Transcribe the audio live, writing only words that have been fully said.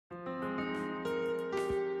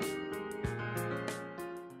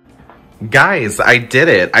Guys, I did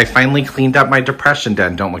it. I finally cleaned up my depression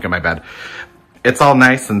den. Don't look at my bed. It's all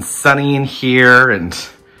nice and sunny in here and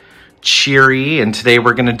cheery. And today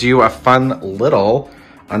we're gonna do a fun little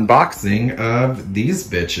unboxing of these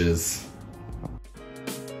bitches.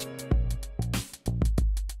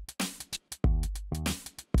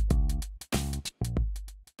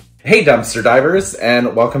 Hey dumpster divers,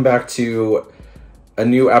 and welcome back to a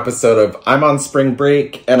new episode of I'm on spring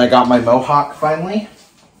break and I got my mohawk finally.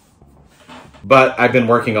 But I've been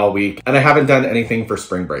working all week and I haven't done anything for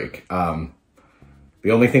spring break.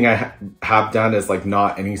 The only thing I have done is like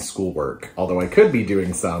not any schoolwork, although I could be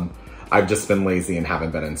doing some. I've just been lazy and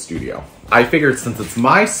haven't been in studio. I figured since it's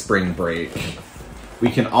my spring break,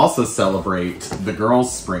 we can also celebrate the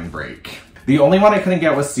girls' spring break. The only one I couldn't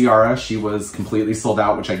get was Searra. She was completely sold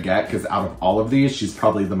out, which I get because out of all of these, she's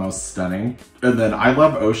probably the most stunning. And then I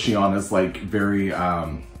love Oceanna's like very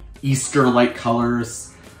Easter-like colors.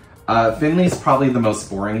 Finley's probably the most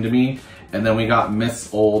boring to me. And then we got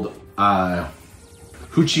Miss Old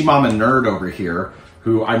Hoochie Mama Nerd over here,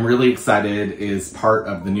 who I'm really excited is part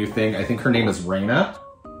of the new thing. I think her name is Raynea.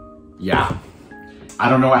 Yeah. I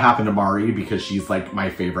don't know what happened to Mari because she's like my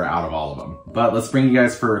favorite out of all of them. But let's bring you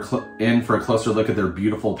guys in for a closer look at their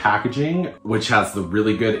beautiful packaging, which has the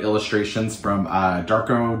really good illustrations from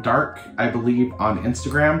Darko Dark, I believe, on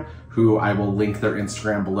Instagram, who I will link their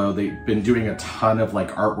Instagram below. They've been doing a ton of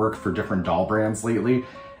like artwork for different doll brands lately,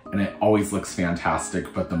 and it always looks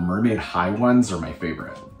fantastic, but the Mermaid High ones are my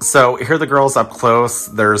favorite. So here are the girls up close.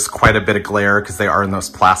 There's quite a bit of glare because they are in those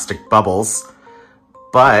plastic bubbles,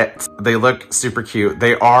 but they look super cute.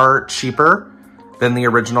 They are cheaper than the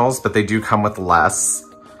originals, but they do come with less.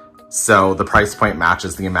 So the price point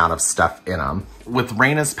matches the amount of stuff in them. With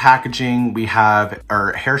Raynea's packaging, we have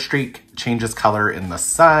our hair streak changes color in the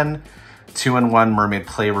sun, 2-in-1 mermaid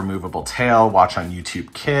play removable tail, watch on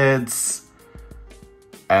YouTube Kids.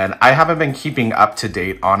 And I haven't been keeping up to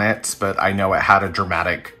date on it, but I know it had a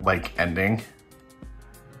dramatic like ending.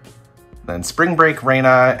 Then Spring Break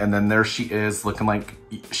Raynea, and then there she is looking like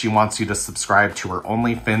she wants you to subscribe to her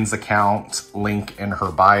OnlyFins account, link in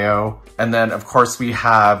her bio. And then of course we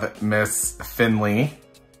have Miss Finley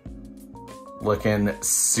looking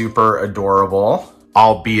super adorable,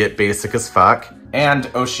 albeit basic as fuck. And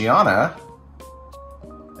Oceanna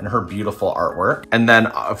and her beautiful artwork. And then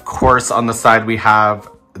of course on the side we have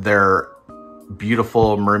their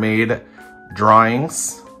beautiful mermaid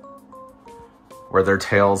drawings where their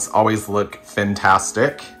tails always look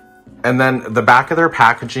fantastic. And then the back of their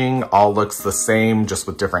packaging all looks the same, just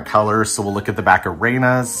with different colors. So we'll look at the back of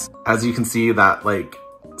Raynea's. As you can see, that like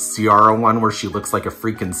Searra one where she looks like a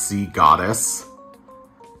freaking sea goddess.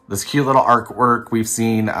 This cute little artwork we've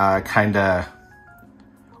seen kinda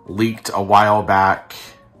leaked a while back.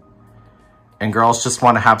 And girls just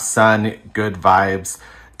wanna have sun, good vibes.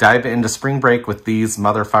 Dive into spring break with these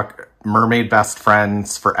mermaid best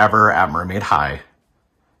friends forever at Mermaid High.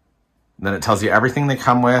 And then it tells you everything they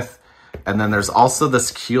come with. And then there's also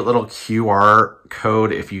this cute little QR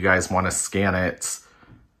code if you guys want to scan it.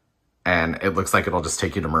 And it looks like it'll just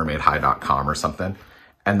take you to mermaidhigh.com or something.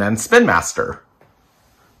 And then SPINMASTER.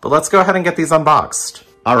 But let's go ahead and get these unboxed.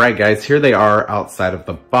 All right, guys, here they are outside of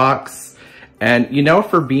the box. And you know,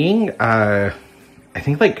 for being, I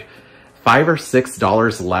think like $5 or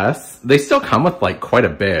 $6 less, they still come with like quite a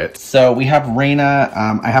bit. So we have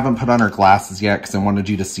Raynea. I haven't put on her glasses yet because I wanted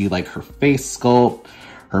you to see like her face sculpt,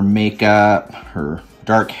 her makeup, her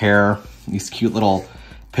dark hair, these cute little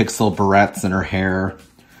pixel barrettes in her hair,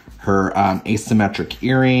 her asymmetric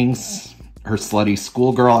earrings, her slutty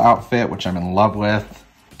schoolgirl outfit, which I'm in love with.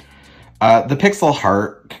 The pixel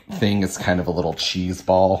heart thing is kind of a little cheese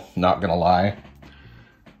ball, not gonna lie.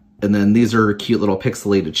 And then these are cute little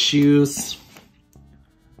pixelated shoes.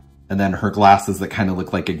 And then her glasses that kind of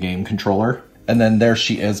look like a game controller. And then there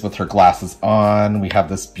she is with her glasses on. We have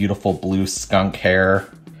this beautiful blue skunk hair.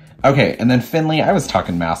 Okay, and then Finley, I was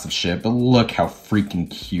talking massive shit, but look how freaking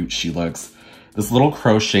cute she looks. This little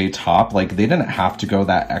crochet top, like they didn't have to go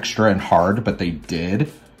that extra and hard, but they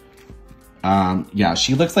did. Yeah,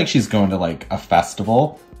 she looks like she's going to like a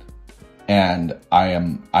festival. And I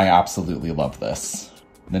absolutely love this.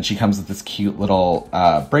 Then she comes with this cute little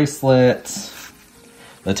bracelet.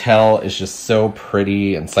 The tail is just so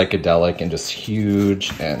pretty and psychedelic and just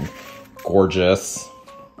huge and gorgeous.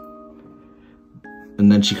 And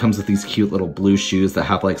then she comes with these cute little blue shoes that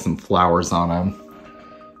have like some flowers on them.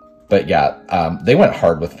 But yeah, they went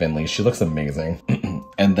hard with Finley. She looks amazing.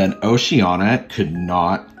 And then Oceanna could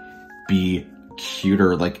not be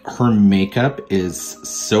cuter. Like her makeup is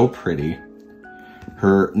so pretty.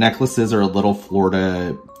 Her necklaces are a little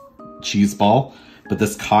Florida cheese ball, But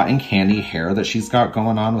this cotton candy hair that she's got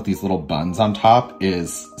going on with these little buns on top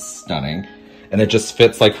is stunning. And it just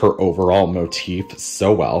fits like her overall motif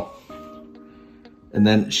so well. And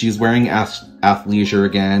then she's wearing athleisure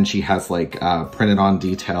again. She has like printed on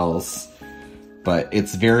details. But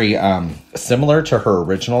it's very similar to her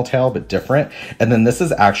original tail, but different. And then this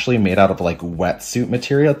is actually made out of like wetsuit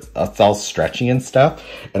material. It's all stretchy and stuff.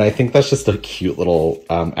 And I think that's just a cute little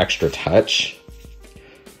extra touch.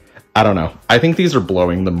 I don't know. I think these are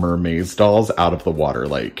blowing the Mermaid dolls out of the water.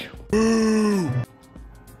 Like, I'm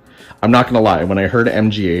not gonna lie. When I heard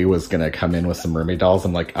MGA was gonna come in with some mermaid dolls,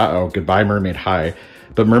 I'm like, uh-oh, goodbye Mermaid High.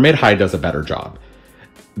 But Mermaid High does a better job.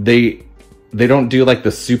 They don't do like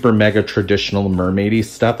the super mega traditional mermaidy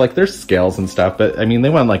stuff. Like there's scales and stuff, but I mean, they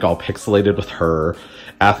went like all pixelated with her,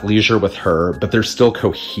 athleisure with her, but they're still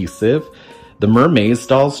cohesive. The Mermaid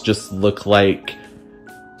dolls just look like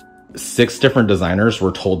 6 different designers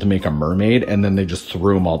were told to make a mermaid and then they just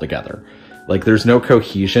threw them all together. Like there's no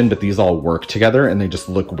cohesion, but these all work together and they just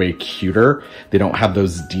look way cuter. They don't have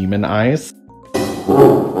those demon eyes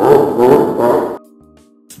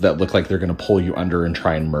that look like they're gonna pull you under and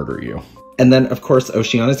try and murder you. And then, of course,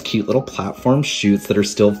 Oceanna's cute little platform shoots that are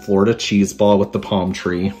still Florida cheese ball with the palm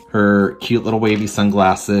tree, her cute little wavy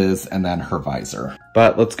sunglasses, and then her visor.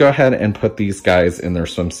 But let's go ahead and put these guys in their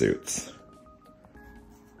swimsuits,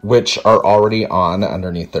 which are already on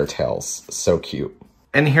underneath their tails. So cute.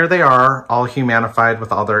 And here they are, all humanified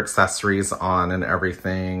with all their accessories on and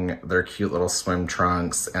everything, their cute little swim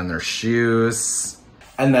trunks and their shoes.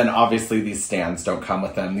 And then obviously these stands don't come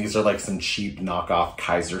with them. These are like some cheap knockoff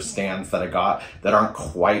Kaiser stands that I got that aren't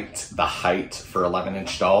quite the height for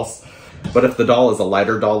 11-inch dolls. But if the doll is a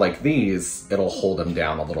lighter doll like these, it'll hold them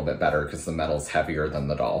down a little bit better because the metal's heavier than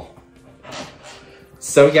the doll.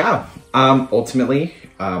 So yeah, ultimately,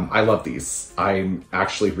 I love these. I'm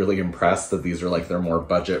actually really impressed that these are like their more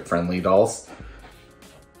budget-friendly dolls.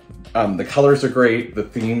 The colors are great. The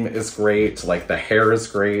theme is great. Like the hair is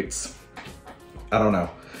great. I don't know.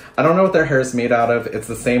 I don't know what their hair is made out of. It's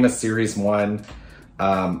the same as Series 1,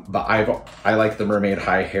 but I like the Mermaid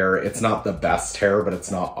High hair. It's not the best hair, but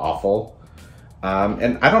it's not awful.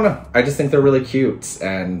 And I don't know. I just think they're really cute.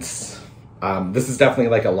 And this is definitely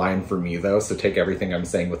like a line for me though, so take everything I'm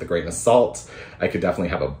saying with a grain of salt. I could definitely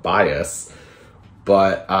have a bias,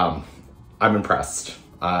 but I'm impressed.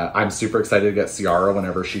 I'm super excited to get Searra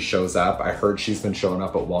whenever she shows up. I heard she's been showing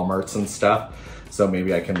up at Walmarts and stuff. So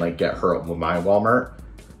maybe I can like get her at my Walmart.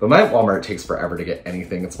 But my Walmart takes forever to get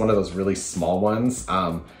anything. It's one of those really small ones.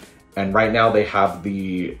 And right now they have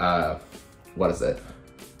the, what is it?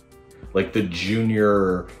 Like the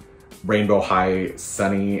junior Rainbow High,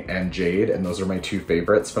 Sunny and Jade. And those are my 2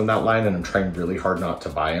 favorites from that line. And I'm trying really hard not to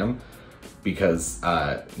buy them because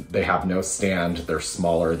they have no stand. They're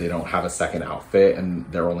smaller. They don't have a second outfit. And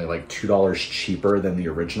they're only like $2 cheaper than the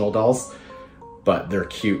original dolls. But they're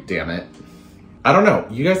cute, damn it. I don't know.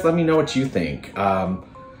 You guys let me know what you think.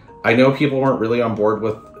 I know people weren't really on board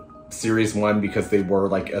with Series 1 because they were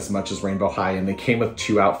like as much as Rainbow High and they came with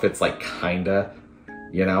 2 outfits like kinda,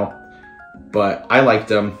 you know? But I liked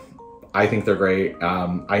them. I think they're great.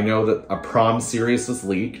 I know that a prom series was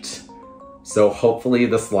leaked, so hopefully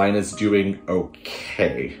this line is doing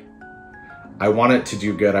okay. I want it to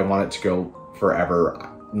do good. I want it to go forever.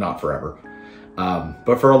 Not forever.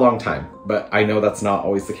 But for a long time. But I know that's not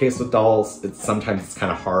always the case with dolls. Sometimes it's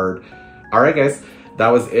kind of hard. All right, guys, that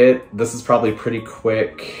was it. This is probably pretty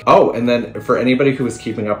quick. Oh, and then for anybody who was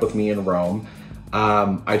keeping up with me in Rome,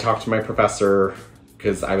 I talked to my professor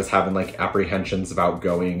because I was having like apprehensions about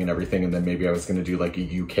going and everything. And then maybe I was going to do like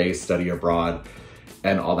a UK study abroad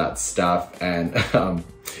and all that stuff. And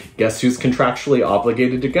guess who's contractually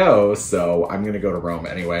obligated to go? So I'm going to go to Rome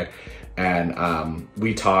anyway. And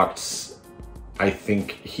we talked. I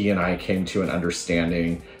think he and I came to an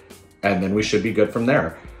understanding and then we should be good from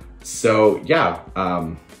there. So yeah,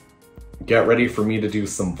 get ready for me to do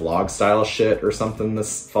some vlog style shit or something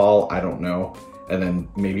this fall. I don't know. And then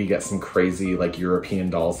maybe get some crazy like European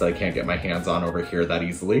dolls that I can't get my hands on over here that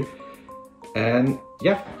easily. And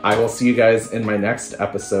yeah, I will see you guys in my next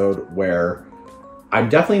episode where I'm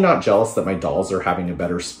definitely not jealous that my dolls are having a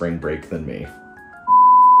better spring break than me.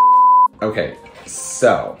 Okay,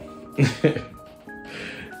 so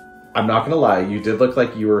I'm not gonna lie, you did look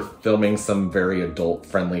like you were filming some very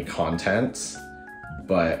adult-friendly content,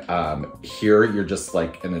 but here you're just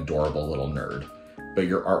like an adorable little nerd. But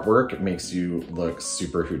your artwork makes you look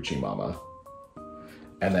super hoochie mama.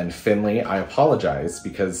 And then Finley, I apologize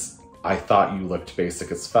because I thought you looked basic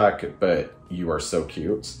as fuck, but you are so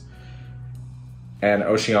cute. And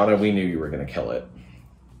Oceanna, we knew you were gonna kill it.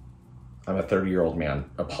 I'm a 30-year-old man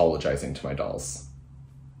apologizing to my dolls.